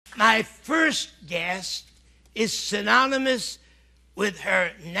My first guest is synonymous with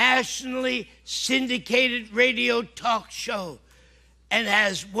her nationally syndicated radio talk show and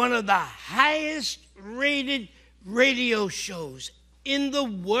has one of the highest rated radio shows in the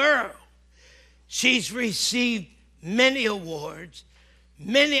world. She's received many awards,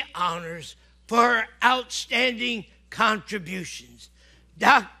 many honors for her outstanding contributions.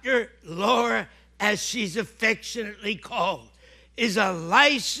 Dr. Laura, as she's affectionately called, is a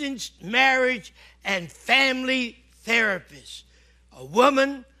licensed marriage and family therapist, a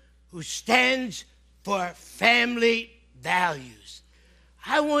woman who stands for family values.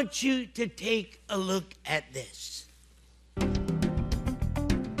 I want you to take a look at this.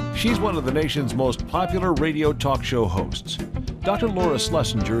 She's one of the nation's most popular radio talk show hosts. Dr. Laura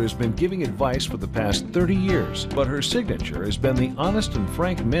Schlessinger has been giving advice for the past 30 years, but her signature has been the honest and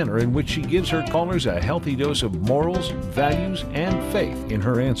frank manner in which she gives her callers a healthy dose of morals, values, and faith in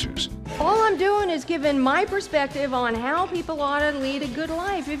her answers. All I'm doing is giving my perspective on how people ought to lead a good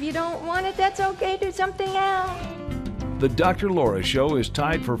life. If you don't want it, that's okay. Do something else. The Dr. Laura Show is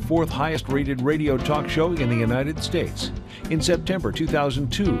tied for fourth highest rated radio talk show in the United States. In September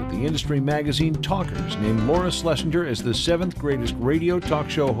 2002, the industry magazine Talkers named Laura Schlessinger as the 7th greatest radio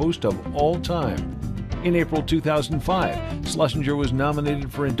talk show host of all time. In April 2005, Schlessinger was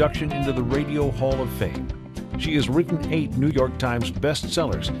nominated for induction into the Radio Hall of Fame. She has written 8 New York Times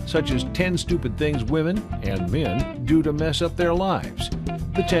bestsellers, such as 10 Stupid Things Women and Men Do to Mess Up Their Lives,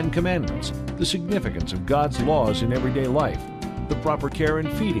 The 10 Commandments, The Significance of God's Laws in Everyday Life, The Proper Care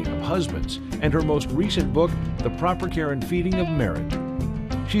and Feeding of Husbands, and her most recent book, The Proper Care and Feeding of Marriage.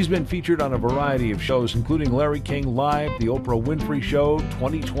 She's been featured on a variety of shows, including Larry King Live, The Oprah Winfrey Show,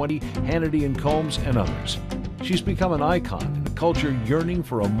 2020, Hannity and Combs, and others. She's become an icon in a culture yearning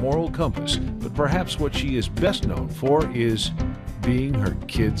for a moral compass, but perhaps what she is best known for is being her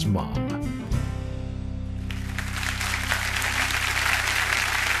kids' mom.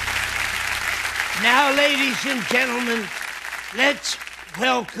 Now, ladies and gentlemen, let's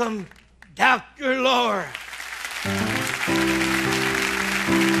welcome Dr. Laura.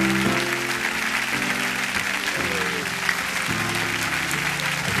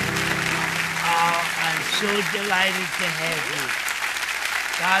 So delighted to have you.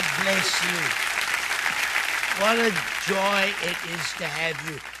 God bless you. What a joy it is to have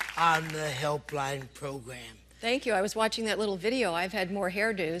you on the Helpline program. Thank you. I was watching that little video. I've had more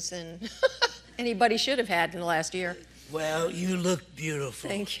hairdos than anybody should have had in the last year. Well, you look beautiful.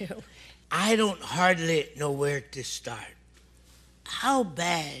 Thank you. I don't hardly know where to start. How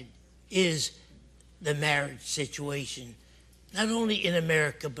bad is the marriage situation, not only in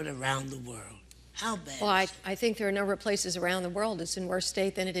America, but around the world? How bad? Well, I think there are a number of places around the world it's in worse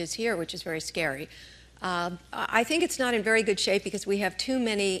state than it is here, which is very scary. I think it's not in very good shape because we have too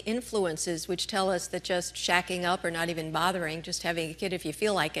many influences which tell us that just shacking up or not even bothering, just having a kid if you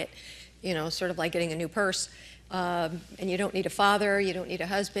feel like it, you know, sort of like getting a new purse. And you don't need a father, you don't need a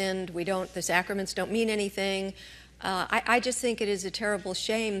husband, the sacraments don't mean anything. I just think it is a terrible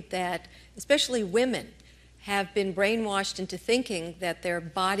shame that, especially women, have been brainwashed into thinking that their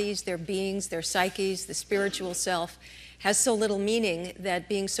bodies, their beings, their psyches, the spiritual self has so little meaning that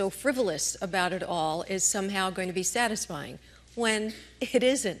being so frivolous about it all is somehow going to be satisfying, when it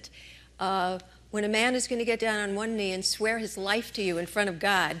isn't. When a man is going to get down on one knee and swear his life to you in front of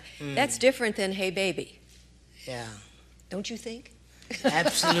God, that's different than, hey, baby. Yeah. Don't you think?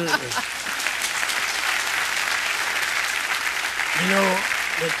 Absolutely. You know,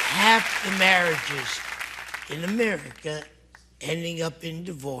 with half the marriages in America ending up in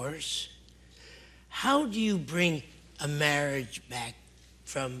divorce, how do you bring a marriage back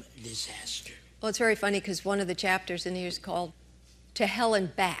from disaster? Well, it's very funny because one of the chapters in here is called To Hell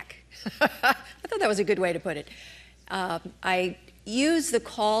and Back. I thought that was a good way to put it. I use the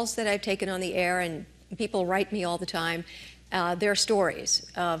calls that I've taken on the air, and people write me all the time, their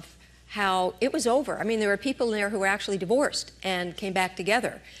stories of how it was over. I mean, there were people in there who were actually divorced and came back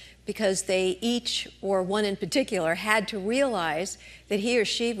together, because they each, or one in particular, had to realize that he or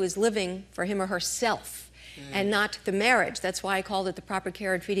she was living for him or herself and not the marriage. That's why I called it the proper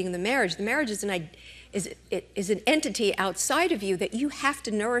care and feeding of the marriage. The marriage is an entity outside of you that you have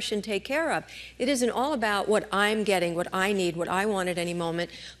to nourish and take care of. It isn't all about what I'm getting, what I need, what I want at any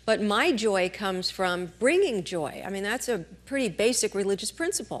moment, but my joy comes from bringing joy. I mean, that's a pretty basic religious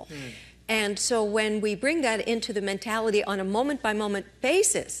principle. And so when we bring that into the mentality on a moment-by-moment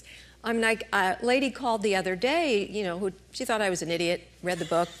basis, I'm like, a lady called the other day, you know, she thought I was an idiot, read the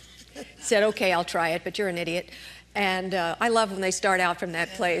book, said, okay, I'll try it, but you're an idiot. And I love when they start out from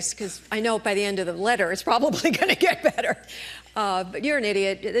that place, because I know by the end of the letter it's probably going to get better. But you're an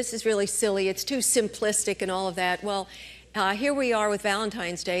idiot. This is really silly. It's too simplistic and all of that. Well, here we are with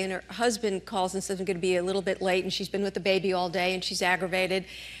Valentine's Day, and her husband calls and says I'm going to be a little bit late, and she's been with the baby all day, and she's aggravated,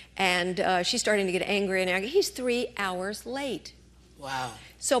 and she's starting to get angry and angry. He's 3 hours late. Wow.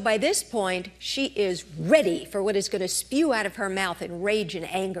 So by this point, she is ready for what is going to spew out of her mouth in rage and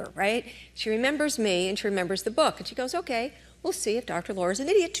anger, right? She remembers me, and she remembers the book, and she goes, okay, we'll see if Dr. Laura's an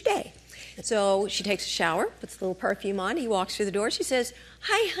idiot today. So she takes a shower, puts a little perfume on, he walks through the door, she says,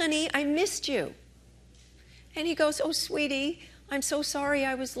 hi, honey, I missed you. And he goes, oh, sweetie, I'm so sorry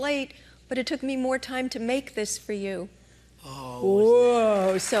I was late, but it took me more time to make this for you. Oh.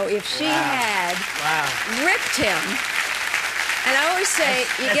 Whoa, so if she had ripped him, and I always say,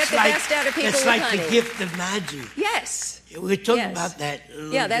 you get the best out of people with honey. That's like the gift of magic. Yes. We're talking about that a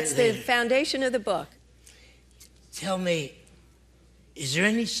little Yeah, that's bit the foundation of the book. Tell me, is there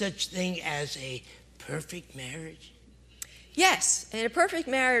any such thing as a perfect marriage? Yes, and a perfect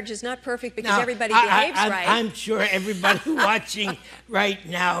marriage is not perfect because Now, everybody behaves right. I'm sure everybody watching right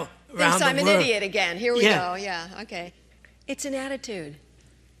now around thinks the I'm world. an idiot again. Here we go. Yeah, okay. It's an attitude.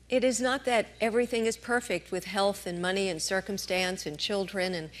 It is not that everything is perfect with health and money and circumstance and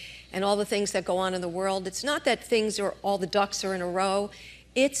children and all the things that go on in the world. It's not that all the ducks are in a row.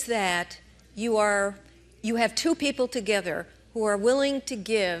 It's that you have two people together who are willing to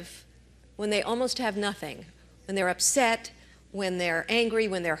give when they almost have nothing, when they're upset, when they're angry,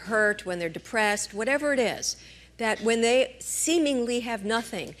 when they're hurt, when they're depressed, whatever it is, that when they seemingly have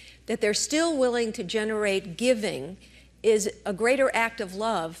nothing, that they're still willing to generate giving is a greater act of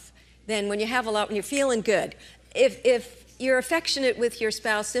love than when you have a lot, when you're feeling good. If you're affectionate with your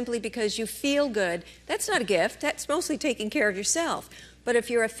spouse simply because you feel good, that's not a gift. That's mostly taking care of yourself. But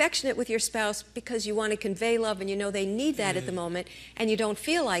if you're affectionate with your spouse because you want to convey love and you know they need that at the moment and you don't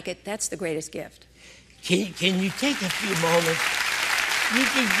feel like it, that's the greatest gift. Can you take a few moments? You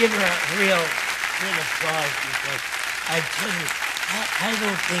can give her a real good applause, because I tell you, I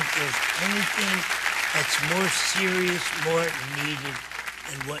don't think there's anything that's more serious, more needed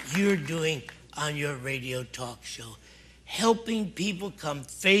than what you're doing on your radio talk show. Helping people come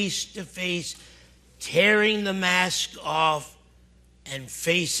face to face, tearing the mask off, and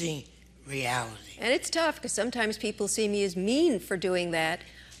facing reality. And it's tough because sometimes people see me as mean for doing that.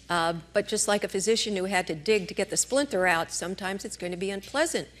 But just like a physician who had to dig to get the splinter out, sometimes it's going to be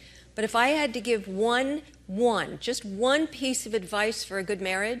unpleasant. But if I had to give just one piece of advice for a good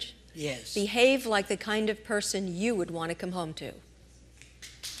marriage, yes, behave like the kind of person you would want to come home to.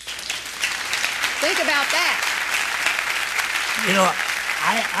 Think about that. You know,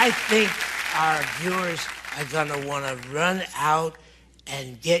 I think our viewers are going to want to run out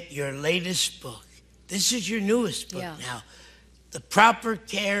and get your latest book. This is your newest book now. The Proper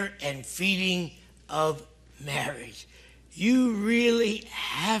Care and Feeding of Marriage. You really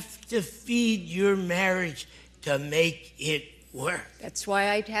have to feed your marriage to make it work. That's why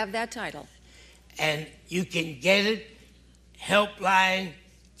I have that title. And you can get it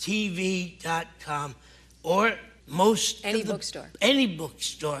helplinetv.com or any bookstore. Any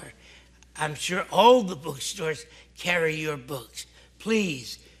bookstore. I'm sure all the bookstores carry your books.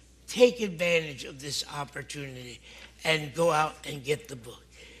 Please take advantage of this opportunity and go out and get the book.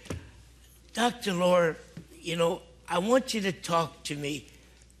 Dr. Laura, you know, I want you to talk to me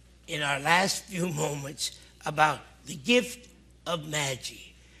in our last few moments about the gift of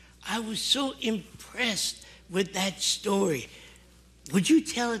Maggie. I was so impressed with that story. Would you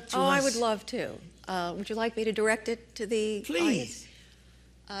tell it to us? Oh, I would love to. Would you like me to direct it to the Please.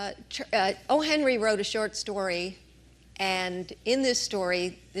 audience? O. Henry wrote a short story, and in this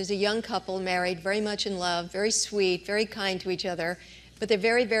story, there's a young couple married, very much in love, very sweet, very kind to each other, but they're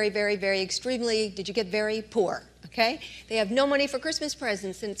very, very, very, very extremely, did you get very poor, okay? They have no money for Christmas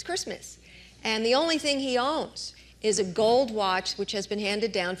presents, and it's Christmas. And the only thing he owns is a gold watch which has been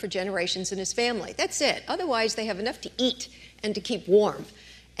handed down for generations in his family. That's it. Otherwise, they have enough to eat and to keep warm.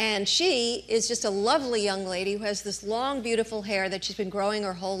 And she is just a lovely young lady who has this long, beautiful hair that she's been growing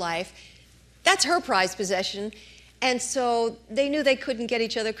her whole life. That's her prized possession. And so they knew they couldn't get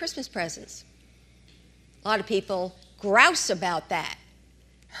each other Christmas presents. A lot of people grouse about that,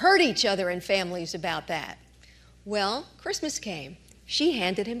 hurt each other in families about that. Well, Christmas came. She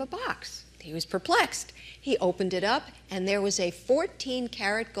handed him a box. He was perplexed. He opened it up, and there was a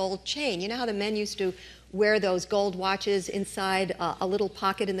 14-karat gold chain. You know how the men used to wear those gold watches inside a little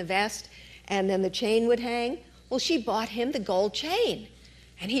pocket in the vest, and then the chain would hang? Well, she bought him the gold chain,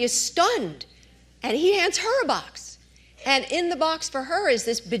 and he is stunned, and he hands her a box. And in the box for her is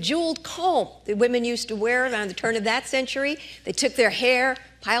this bejeweled comb that women used to wear around the turn of that century. They took their hair,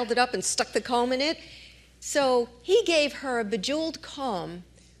 piled it up, and stuck the comb in it. So he gave her a bejeweled comb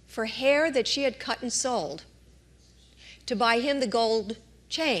for hair that she had cut and sold to buy him the gold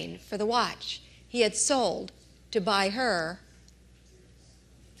chain for the watch he had sold to buy her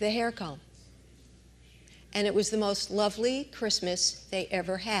the hair comb. And it was the most lovely Christmas they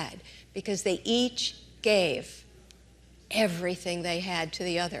ever had because they each gave everything they had to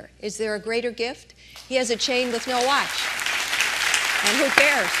the other. Is there a greater gift? He has a chain with no watch. And who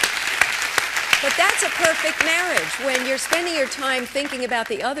cares? But that's a perfect marriage when you're spending your time thinking about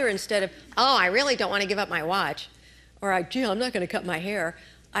the other instead of, oh, I really don't want to give up my watch. Or, gee, I'm not going to cut my hair.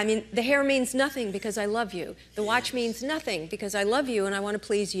 I mean, the hair means nothing because I love you. The watch means nothing because I love you and I want to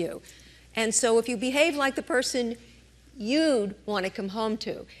please you. And so if you behave like the person you'd want to come home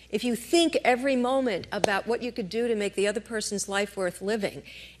to, if you think every moment about what you could do to make the other person's life worth living,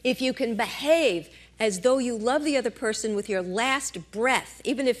 if you can behave as though you love the other person with your last breath,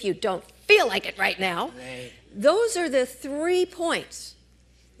 even if you don't feel like it right now, Right. Those are the 3 points,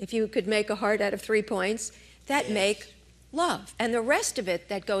 if you could make a heart out of 3 points, that make love. And the rest of it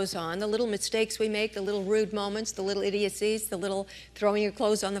that goes on, the little mistakes we make, the little rude moments, the little idiocies, the little throwing your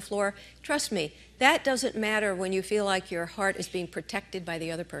clothes on the floor, trust me, that doesn't matter when you feel like your heart is being protected by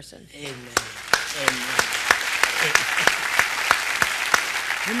the other person. Amen. Amen.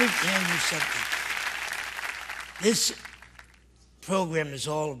 Let me tell you something. This program is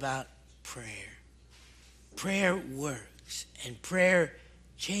all about prayer. Prayer works, and prayer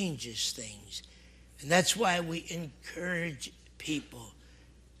changes things. And that's why we encourage people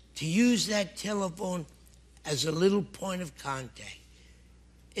to use that telephone as a little point of contact.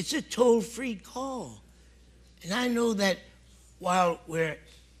 It's a toll-free call. And I know that while we're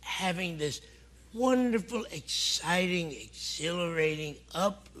having this wonderful, exciting, exhilarating,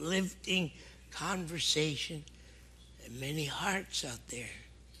 uplifting conversation, there are many hearts out there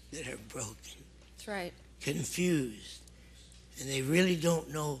that are broken. That's right. Confused, and they really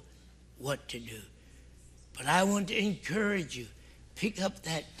don't know what to do. But I want to encourage you, pick up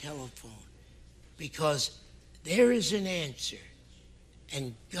that telephone because there is an answer,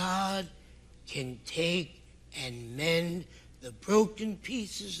 and God can take and mend the broken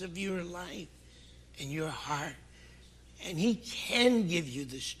pieces of your life and your heart, and He can give you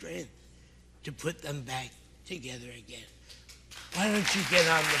the strength to put them back together again. Why don't you get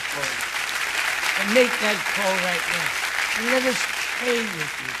on the phone and make that call right now, and let us pray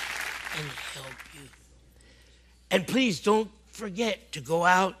with you and help you. And please don't forget to go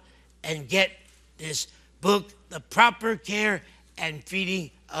out and get this book, The Proper Care and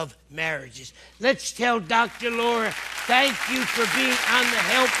Feeding of Marriages. Let's tell Dr. Laura, thank you for being on the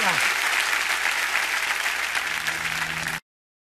helpline.